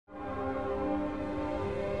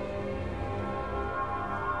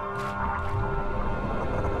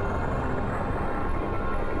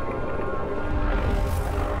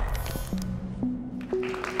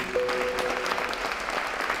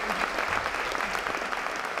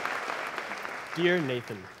Dear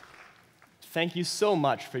Nathan, thank you so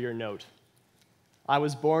much for your note. I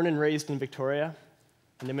was born and raised in Victoria,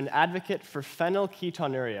 and am an advocate for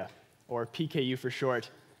Phenulketonuria, or PKU for short,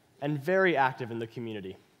 and very active in the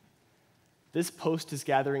community. This post is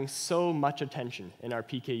gathering so much attention in our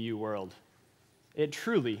PKU world. It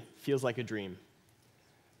truly feels like a dream.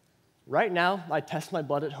 Right now, I test my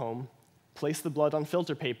blood at home, place the blood on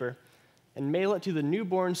filter paper, and mail it to the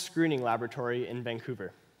newborn screening laboratory in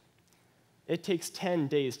Vancouver. It takes 10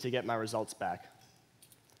 days to get my results back.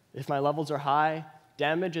 If my levels are high,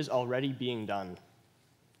 damage is already being done.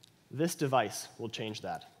 This device will change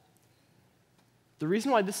that. The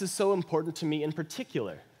reason why this is so important to me in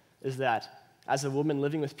particular is that, as a woman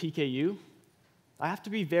living with PKU, I have to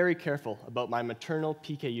be very careful about my maternal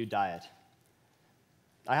PKU diet.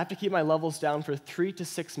 I have to keep my levels down for 3 to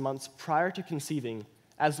 6 months prior to conceiving,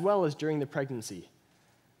 as well as during the pregnancy,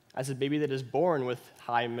 as a baby that is born with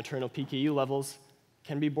high maternal PKU levels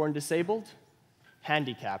can be born disabled,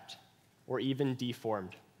 handicapped, or even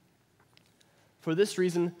deformed. For this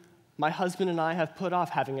reason, my husband and I have put off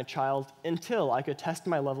having a child until I could test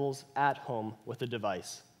my levels at home with a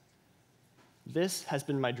device. This has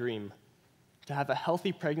been my dream, to have a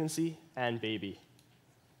healthy pregnancy and baby.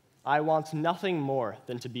 I want nothing more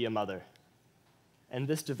than to be a mother, and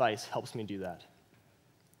this device helps me do that.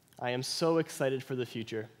 I am so excited for the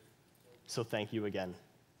future, so thank you again.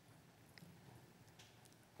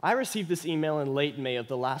 I received this email in late May of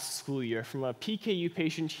the last school year from a PKU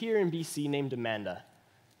patient here in BC named Amanda.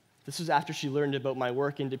 This was after she learned about my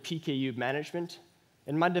work into PKU management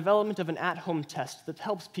and my development of an at-home test that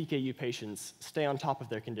helps PKU patients stay on top of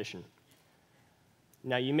their condition.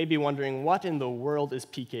 Now, you may be wondering, what in the world is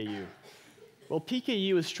PKU? Well,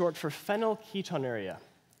 PKU is short for Phenulketonuria,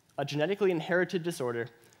 a genetically inherited disorder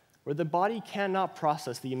where the body cannot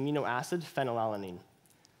process the amino acid phenylalanine.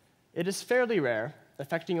 It is fairly rare,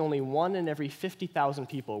 affecting only 1 in every 50,000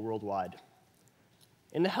 people worldwide.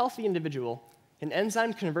 In a healthy individual, an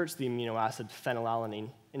enzyme converts the amino acid phenylalanine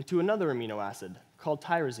into another amino acid called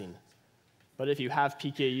tyrosine. But if you have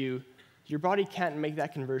PKU, your body can't make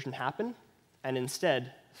that conversion happen, and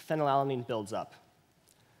instead, phenylalanine builds up.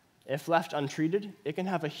 If left untreated, it can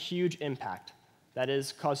have a huge impact, that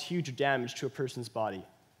is, cause huge damage to a person's body,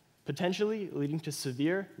 potentially leading to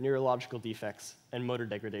severe neurological defects and motor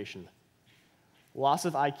degradation. Loss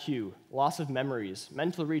of IQ, loss of memories,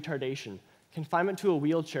 mental retardation, confinement to a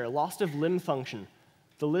wheelchair, loss of limb function,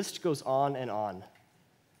 the list goes on and on,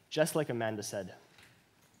 just like Amanda said.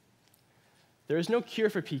 There is no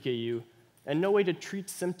cure for PKU and no way to treat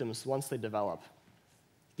symptoms once they develop.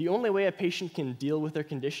 The only way a patient can deal with their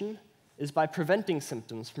condition is by preventing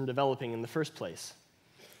symptoms from developing in the first place.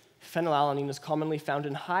 Phenylalanine is commonly found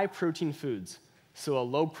in high-protein foods, so a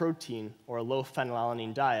low-protein or a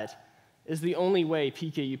low-phenylalanine diet is the only way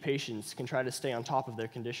PKU patients can try to stay on top of their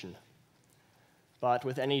condition. But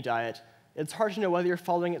with any diet, it's hard to know whether you're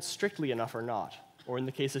following it strictly enough or not, or in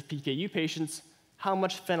the case of PKU patients, how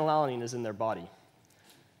much phenylalanine is in their body.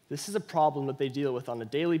 This is a problem that they deal with on a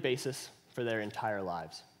daily basis for their entire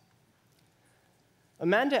lives.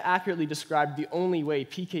 Amanda accurately described the only way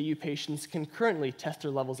PKU patients can currently test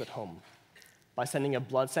their levels at home, by sending a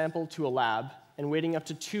blood sample to a lab and waiting up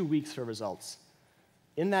to 2 weeks for results.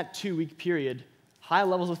 In that 2-week period, high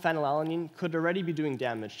levels of phenylalanine could already be doing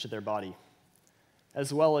damage to their body.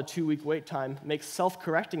 As well, a 2-week wait time makes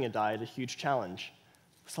self-correcting a diet a huge challenge,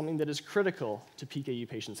 something that is critical to PKU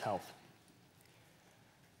patients' health.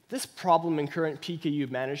 This problem in current PKU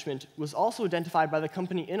management was also identified by the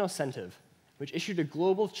company Innocentive, which issued a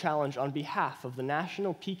global challenge on behalf of the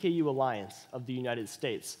National PKU Alliance of the United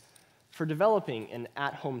States for developing an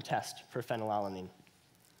at-home test for phenylalanine.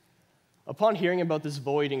 Upon hearing about this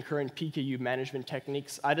void in current PKU management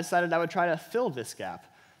techniques, I decided I would try to fill this gap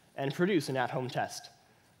and produce an at-home test.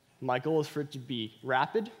 My goal is for it to be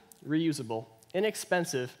rapid, reusable,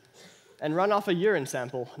 inexpensive, and run off a urine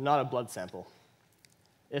sample, not a blood sample.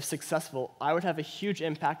 If successful, I would have a huge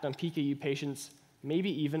impact on PKU patients,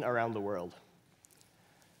 maybe even around the world.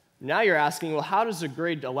 Now you're asking, well, how does a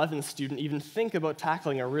grade 11 student even think about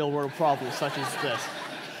tackling a real-world problem such as this?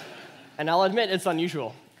 And I'll admit it's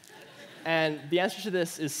unusual. And the answer to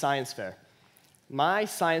this is science fair. My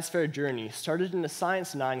science fair journey started in a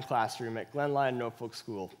Science 9 classroom at Glenlyon Norfolk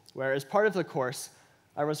School, where as part of the course,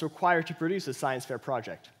 I was required to produce a science fair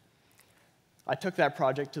project. I took that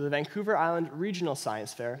project to the Vancouver Island Regional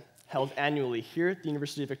Science Fair, held annually here at the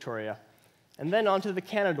University of Victoria, and then on to the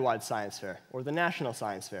Canada-wide Science Fair, or the National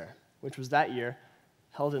Science Fair, which was that year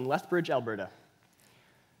held in Lethbridge, Alberta.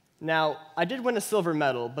 Now, I did win a silver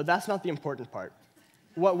medal, but that's not the important part.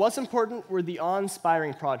 What was important were the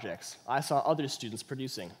awe-inspiring projects I saw other students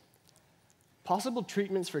producing. Possible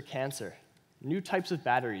treatments for cancer, new types of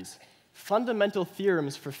batteries, fundamental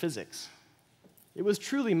theorems for physics. It was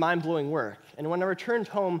truly mind-blowing work, and when I returned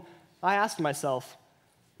home, I asked myself,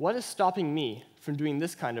 what is stopping me from doing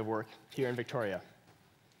this kind of work here in Victoria?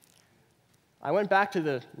 I went back to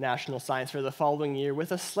the National Science Fair the following year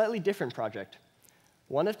with a slightly different project,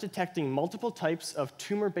 one of detecting multiple types of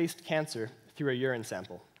tumor-based cancer through a urine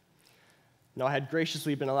sample. Now, I had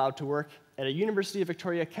graciously been allowed to work at a University of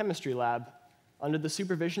Victoria chemistry lab under the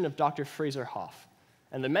supervision of Dr. Fraser Hoff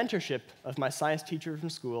and the mentorship of my science teacher from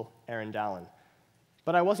school, Aaron Dallin.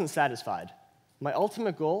 But I wasn't satisfied. My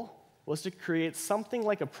ultimate goal was to create something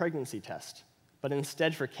like a pregnancy test, but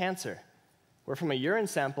instead for cancer, where from a urine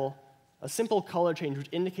sample, a simple color change would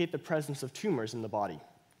indicate the presence of tumors in the body.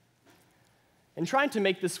 In trying to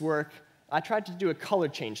make this work, I tried to do a color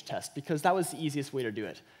change test because that was the easiest way to do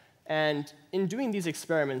it. And in doing these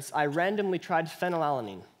experiments, I randomly tried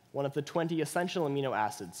phenylalanine, one of the 20 essential amino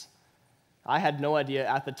acids. I had no idea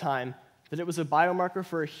at the time that it was a biomarker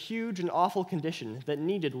for a huge and awful condition that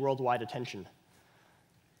needed worldwide attention.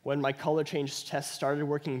 When my color change tests started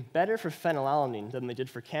working better for phenylalanine than they did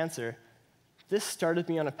for cancer, this started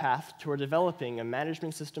me on a path toward developing a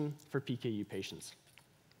management system for PKU patients.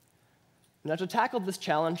 Now, to tackle this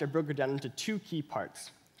challenge, I broke it down into two key parts.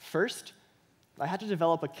 First, I had to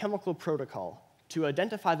develop a chemical protocol to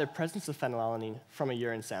identify the presence of phenylalanine from a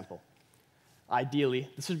urine sample. Ideally,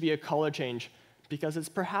 this would be a color change because it's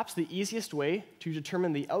perhaps the easiest way to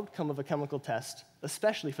determine the outcome of a chemical test,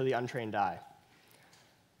 especially for the untrained eye.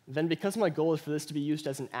 Then, because my goal is for this to be used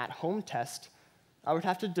as an at-home test, I would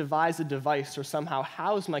have to devise a device or somehow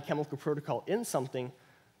house my chemical protocol in something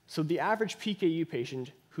so the average PKU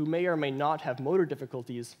patient who may or may not have motor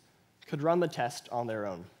difficulties could run the test on their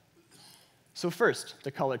own. So first,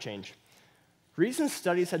 the color change. Recent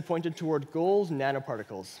studies had pointed toward gold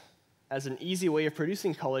nanoparticles as an easy way of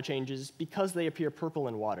producing color changes because they appear purple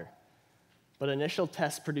in water. But initial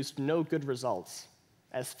tests produced no good results,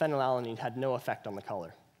 as phenylalanine had no effect on the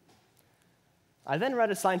color. I then read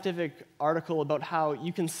a scientific article about how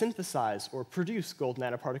you can synthesize or produce gold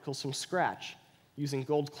nanoparticles from scratch using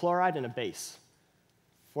gold chloride and a base.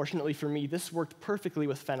 Fortunately for me, this worked perfectly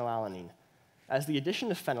with phenylalanine, as the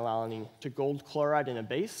addition of phenylalanine to gold chloride in a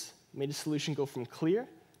base made a solution go from clear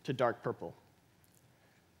to dark purple.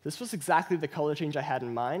 This was exactly the color change I had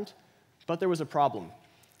in mind, but there was a problem.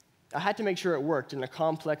 I had to make sure it worked in a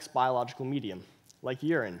complex biological medium, like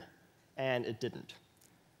urine, and it didn't.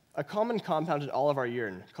 A common compound in all of our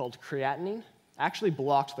urine, called creatinine, actually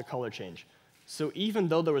blocked the color change. So even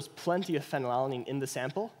though there was plenty of phenylalanine in the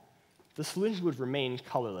sample, the solution would remain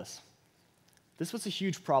colorless. This was a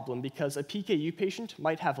huge problem because a PKU patient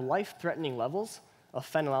might have life-threatening levels of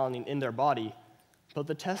phenylalanine in their body, but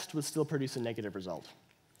the test would still produce a negative result.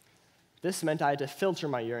 This meant I had to filter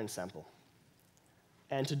my urine sample.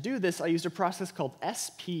 And to do this, I used a process called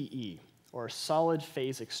SPE, or solid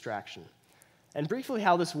phase extraction. And briefly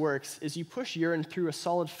how this works is you push urine through a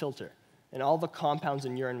solid filter, and all the compounds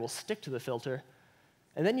in urine will stick to the filter,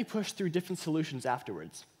 and then you push through different solutions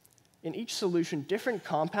afterwards. In each solution, different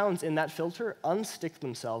compounds in that filter unstick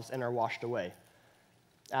themselves and are washed away.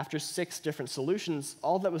 After 6 different solutions,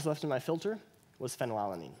 all that was left in my filter was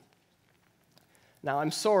phenylalanine. Now,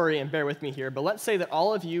 I'm sorry, and bear with me here, but let's say that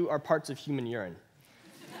all of you are parts of human urine.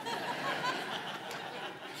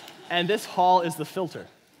 And this hall is the filter.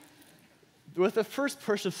 With the first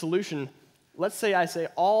push of solution, let's say I say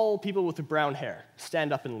all people with brown hair,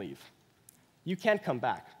 stand up and leave. You can't come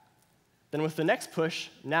back. Then with the next push,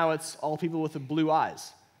 now it's all people with blue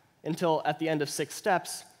eyes, until at the end of 6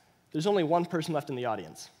 steps, there's only one person left in the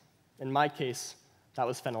audience. In my case, that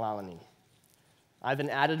was phenylalanine. I then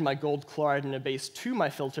added my gold chloride and a base to my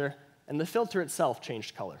filter, and the filter itself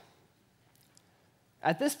changed color.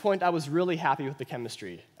 At this point, I was really happy with the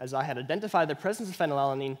chemistry, as I had identified the presence of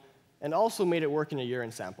phenylalanine and also made it work in a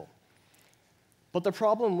urine sample. But the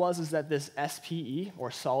problem was that this SPE,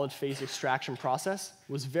 or solid phase extraction process,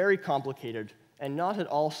 was very complicated and not at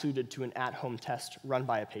all suited to an at-home test run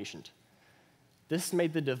by a patient. This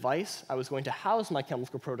made the device I was going to house my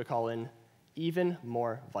chemical protocol in even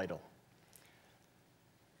more vital.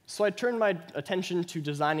 So I turned my attention to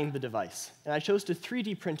designing the device, and I chose to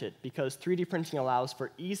 3D print it because 3D printing allows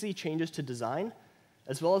for easy changes to design,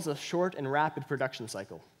 as well as a short and rapid production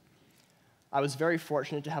cycle. I was very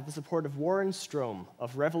fortunate to have the support of Warren Strom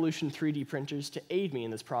of Revolution 3D printers to aid me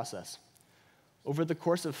in this process. Over the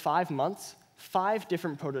course of 5 months, 5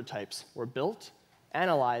 different prototypes were built,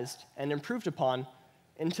 analyzed, and improved upon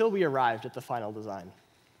until we arrived at the final design.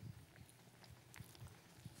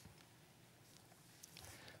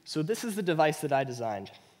 So this is the device that I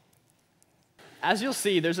designed. As you'll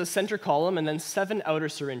see, there's a center column and then 7 outer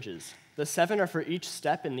syringes. The 7 are for each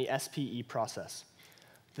step in the SPE process.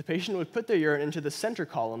 The patient would put their urine into the center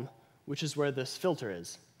column, which is where this filter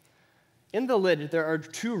is. In the lid, there are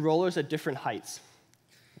 2 rollers at different heights.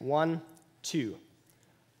 1, 2.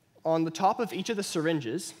 On the top of each of the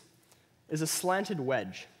syringes is a slanted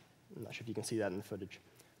wedge. I'm not sure if you can see that in the footage.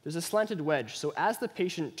 There's a slanted wedge, so as the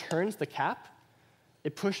patient turns the cap,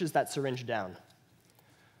 it pushes that syringe down.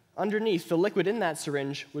 Underneath, the liquid in that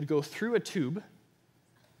syringe would go through a tube,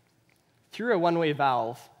 through a one-way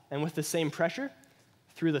valve, and with the same pressure,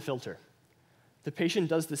 through the filter. The patient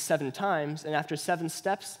does this 7 times, and after 7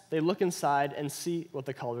 steps, they look inside and see what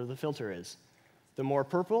the color of the filter is. The more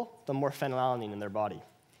purple, the more phenylalanine in their body.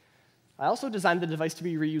 I also designed the device to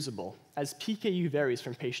be reusable, as PKU varies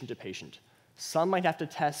from patient to patient. Some might have to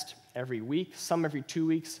test every week, some every 2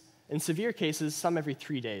 weeks, in severe cases, some every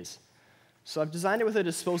 3 days. So I've designed it with a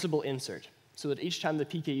disposable insert, so that each time the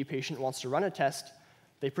PKU patient wants to run a test,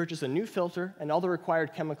 they purchase a new filter and all the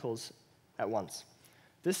required chemicals at once.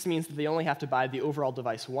 This means that they only have to buy the overall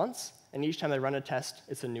device once, and each time they run a test,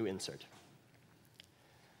 it's a new insert.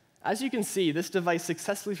 As you can see, this device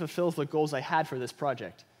successfully fulfills the goals I had for this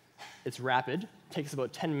project. It's rapid, takes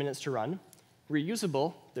about 10 minutes to run.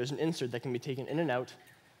 Reusable, there's an insert that can be taken in and out.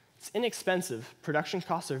 It's inexpensive, production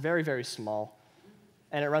costs are very, very small,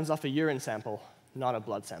 and it runs off a urine sample, not a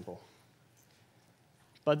blood sample.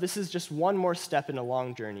 But this is just one more step in a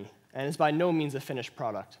long journey, and is by no means a finished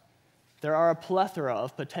product. There are a plethora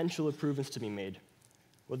of potential improvements to be made,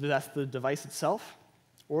 whether that's the device itself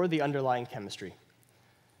or the underlying chemistry.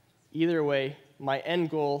 Either way, my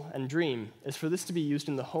end goal and dream is for this to be used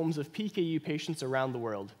in the homes of PKU patients around the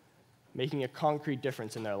world, making a concrete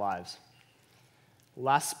difference in their lives.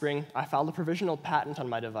 Last spring, I filed a provisional patent on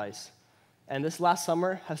my device, and this last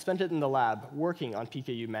summer, I've spent it in the lab working on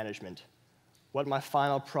PKU management. What my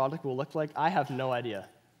final product will look like, I have no idea.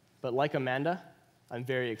 But like Amanda, I'm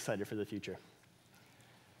very excited for the future.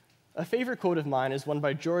 A favorite quote of mine is one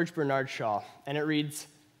by George Bernard Shaw, and it reads,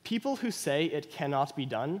 "People who say it cannot be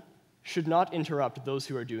done should not interrupt those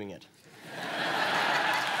who are doing it."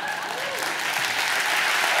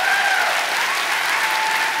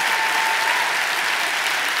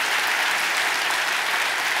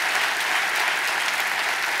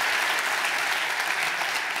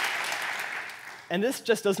 And this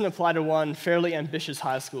just doesn't apply to one fairly ambitious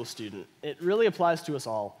high school student. It really applies to us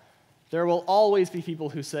all. There will always be people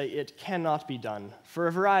who say it cannot be done for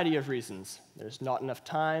a variety of reasons. There's not enough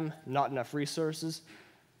time, not enough resources,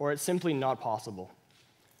 or it's simply not possible.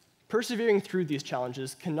 Persevering through these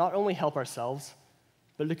challenges can not only help ourselves,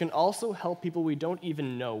 but it can also help people we don't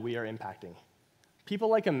even know we are impacting. People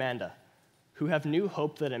like Amanda, who have new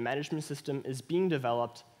hope that a management system is being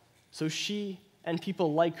developed so she and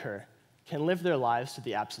people like her can live their lives to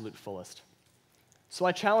the absolute fullest. So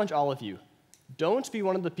I challenge all of you, don't be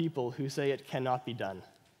one of the people who say it cannot be done.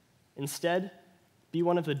 Instead, be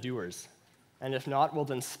one of the doers. And if not, well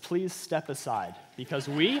then please step aside, because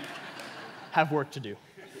we have work to do.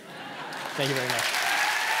 Thank you very much.